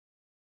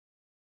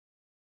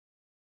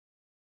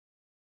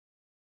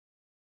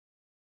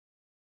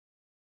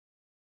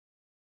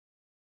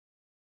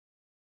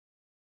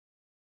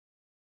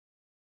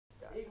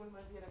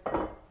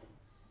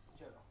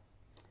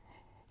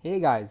Hey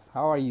guys,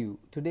 how are you?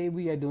 Today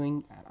we are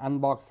doing an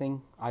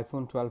unboxing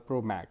iPhone 12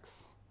 Pro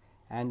Max.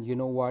 And you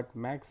know what?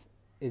 Max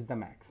is the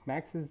Max.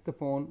 Max is the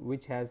phone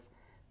which has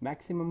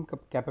maximum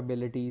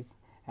capabilities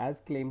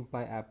as claimed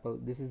by Apple.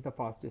 This is the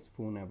fastest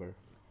phone ever.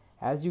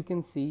 As you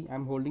can see,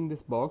 I'm holding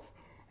this box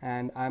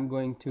and I'm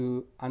going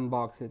to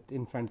unbox it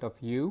in front of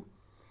you.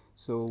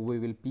 So we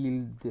will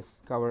peel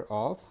this cover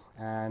off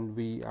and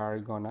we are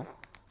gonna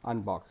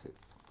unbox it.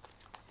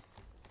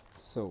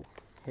 So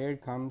here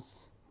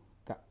comes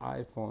the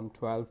iPhone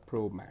 12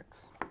 Pro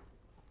Max.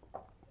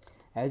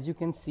 As you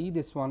can see,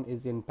 this one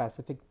is in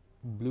Pacific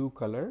blue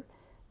color,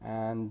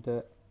 and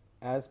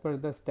as per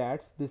the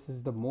stats, this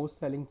is the most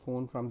selling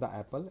phone from the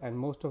Apple, and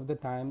most of the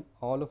time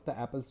all of the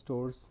Apple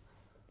stores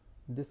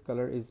this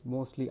color is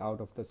mostly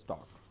out of the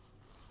stock.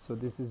 So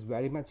this is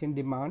very much in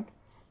demand.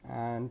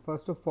 And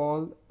first of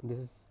all, this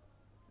is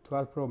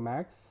 12 Pro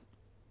Max.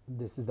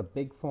 This is the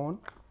big phone.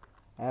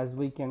 As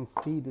we can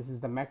see, this is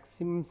the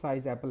maximum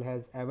size Apple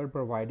has ever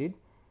provided.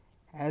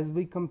 As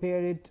we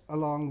compare it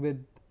along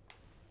with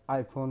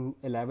iPhone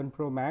 11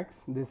 Pro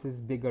Max, this is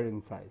bigger in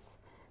size.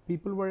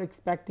 People were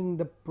expecting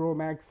the Pro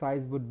Max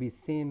size would be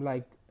same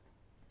like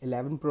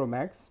 11 Pro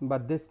Max,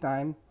 but this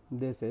time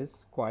this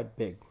is quite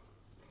big.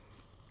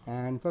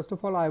 And first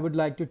of all, I would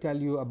like to tell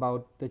you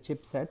about the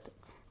chipset.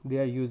 They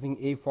are using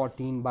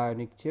A14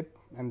 Bionic chip,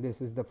 and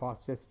this is the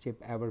fastest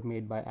chip ever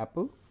made by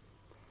Apple.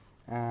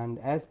 And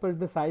as per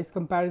the size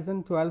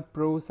comparison, 12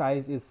 Pro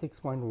size is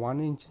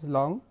 6.1 inches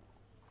long,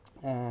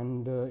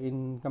 and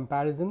in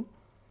comparison,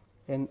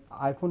 in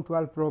iPhone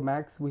 12 Pro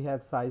Max we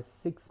have size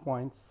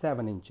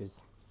 6.7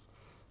 inches.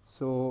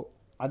 So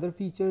other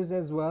features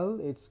as well,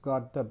 it's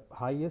got the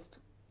highest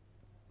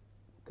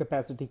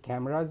capacity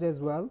cameras as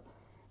well.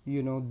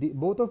 You know,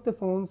 both of the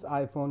phones,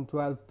 iPhone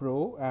 12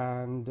 Pro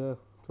and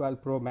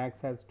 12 Pro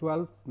Max, has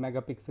 12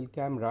 megapixel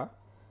camera,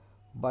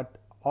 but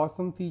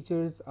awesome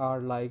features are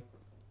like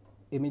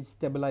image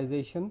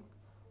stabilization,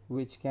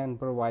 which can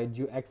provide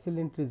you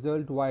excellent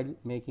result while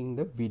making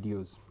the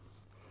videos.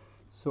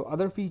 So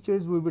other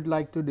features we would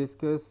like to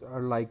discuss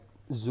are like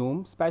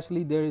zoom.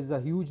 Especially there is a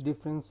huge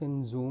difference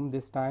in zoom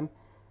this time.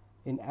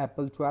 In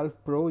Apple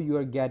 12 Pro you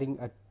are getting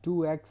a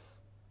 2x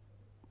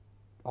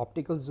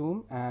optical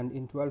zoom, and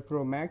in 12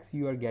 Pro Max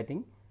you are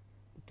getting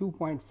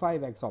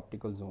 2.5x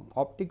optical zoom.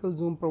 Optical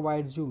zoom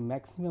provides you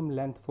maximum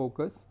length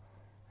focus,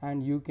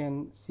 and you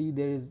can see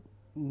there is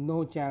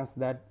no chance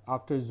that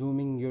after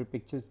zooming your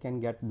pictures can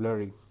get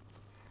blurry.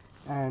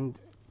 And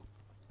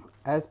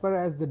as far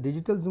as the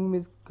digital zoom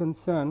is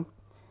concerned,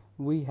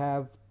 we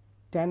have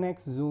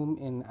 10x zoom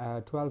in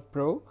 12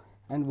 Pro,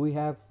 and we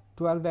have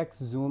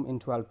 12x zoom in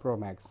 12 Pro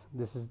Max.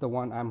 This is the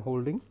one I'm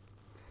holding.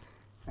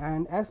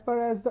 And as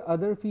far as the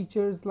other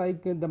features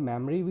like the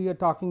memory we are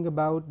talking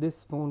about,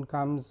 this phone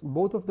comes,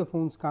 both of the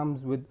phones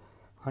comes with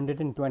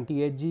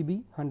 128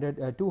 GB,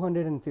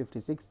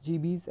 256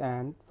 GBs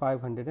and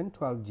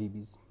 512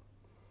 GBs.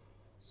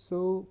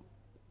 So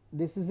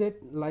this is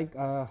it, like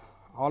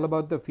all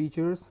about the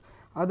features.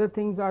 Other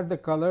things are the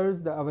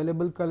colors. The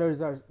available colors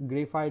are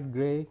graphite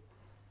gray,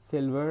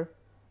 silver,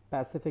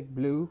 Pacific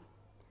blue,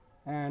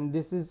 and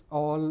this is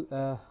all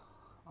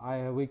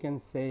we can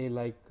say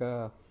like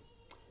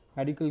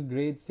medical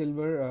grade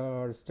silver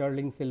or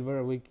sterling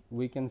silver,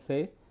 we can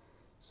say.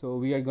 So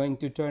we are going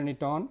to turn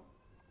it on.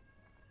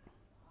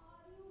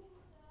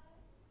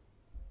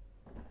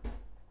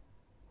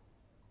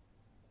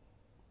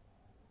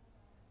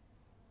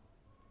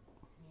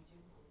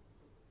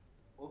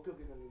 Okay,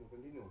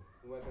 continue.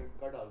 मैं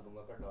cut डाल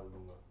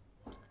दूंगा.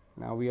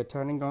 Now we are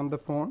turning on the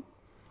phone.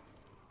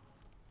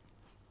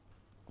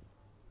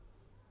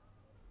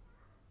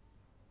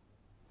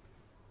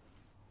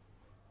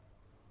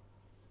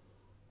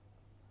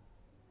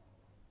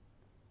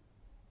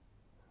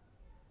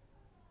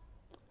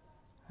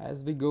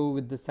 As we go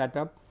with the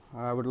setup,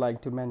 I would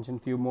like to mention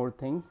few more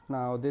things.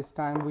 Now this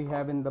time we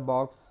have in the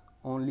box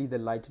only the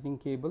lightning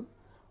cable.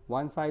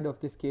 One side of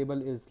this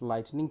cable is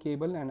lightning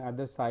cable and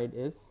other side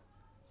is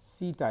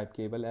C-type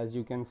cable. As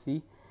you can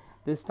see,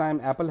 this time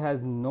Apple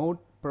has not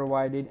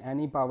provided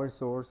any power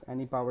source,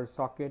 any power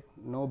socket,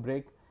 no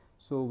brick,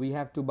 so we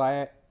have to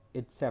buy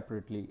it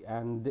separately.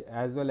 And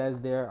as well as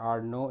there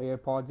are no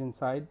AirPods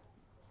inside,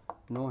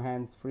 no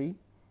hands-free,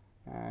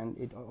 and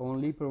it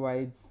only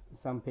provides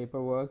some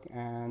paperwork,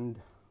 and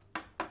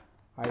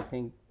I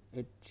think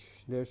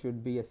there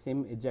should be a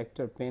SIM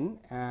ejector pin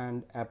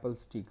and Apple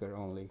sticker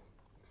only.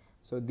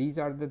 So these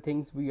are the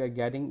things we are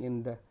getting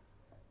in the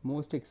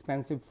most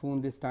expensive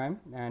phone this time.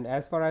 And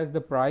as far as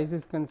the price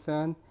is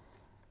concerned,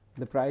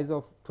 the price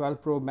of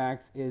 12 Pro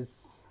Max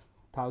is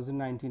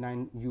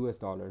 $1,099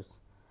 US.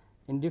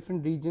 In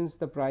different regions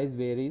the price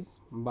varies,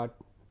 but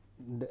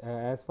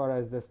as far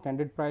as the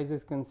standard price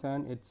is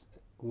concerned, it's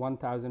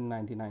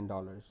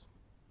 $1,099.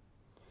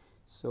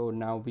 So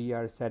now we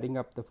are setting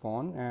up the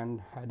phone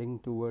and heading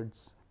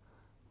towards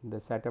the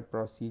setup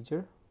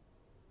procedure.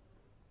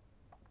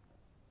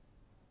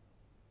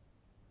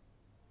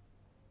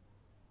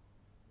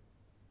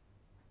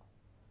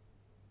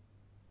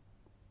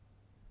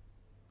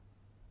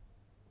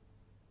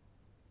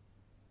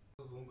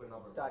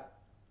 Start.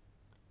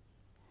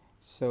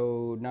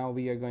 So now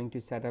we are going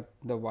to set up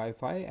the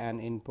Wi-Fi and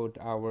input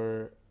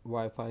our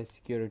Wi-Fi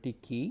security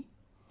key,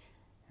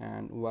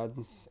 and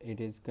once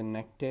it is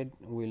connected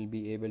we'll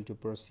be able to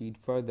proceed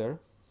further.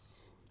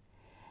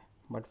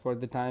 But for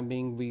the time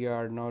being we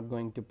are not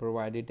going to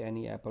provide it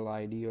any Apple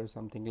ID or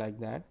something like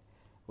that.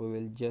 We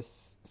will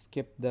just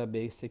skip the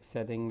basic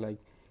setting like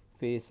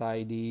Face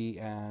ID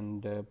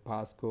and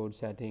passcode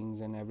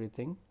settings and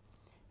everything,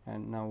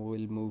 and now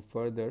we'll move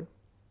further.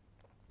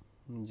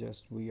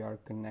 Just we are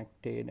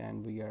connected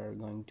and we are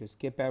going to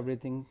skip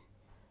everything,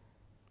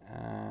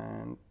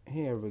 and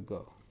here we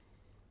go.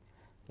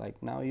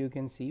 Like now you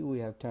can see we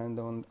have turned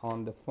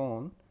on the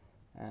phone,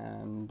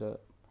 and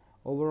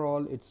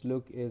overall its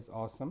look is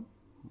awesome,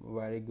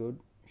 very good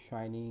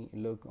shiny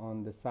look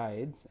on the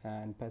sides,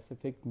 and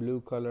Pacific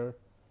blue color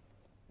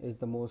is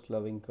the most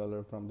loving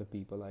color from the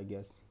people, I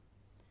guess.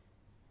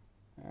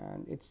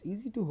 And it's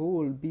easy to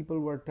hold. People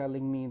were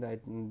telling me that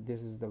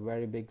this is the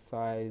very big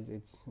size,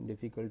 it's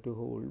difficult to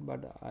hold,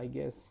 but I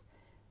guess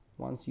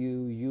once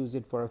you use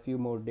it for a few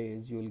more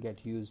days you will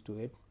get used to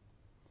it.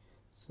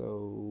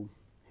 So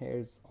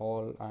here's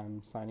all.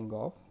 I'm signing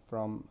off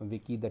from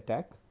Vicky the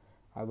Tech.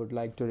 I would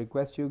like to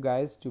request you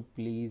guys to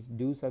please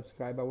do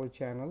subscribe our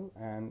channel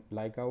and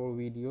like our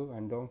video,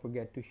 and don't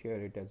forget to share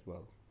it as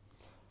well.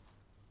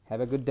 Have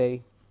a good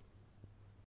day.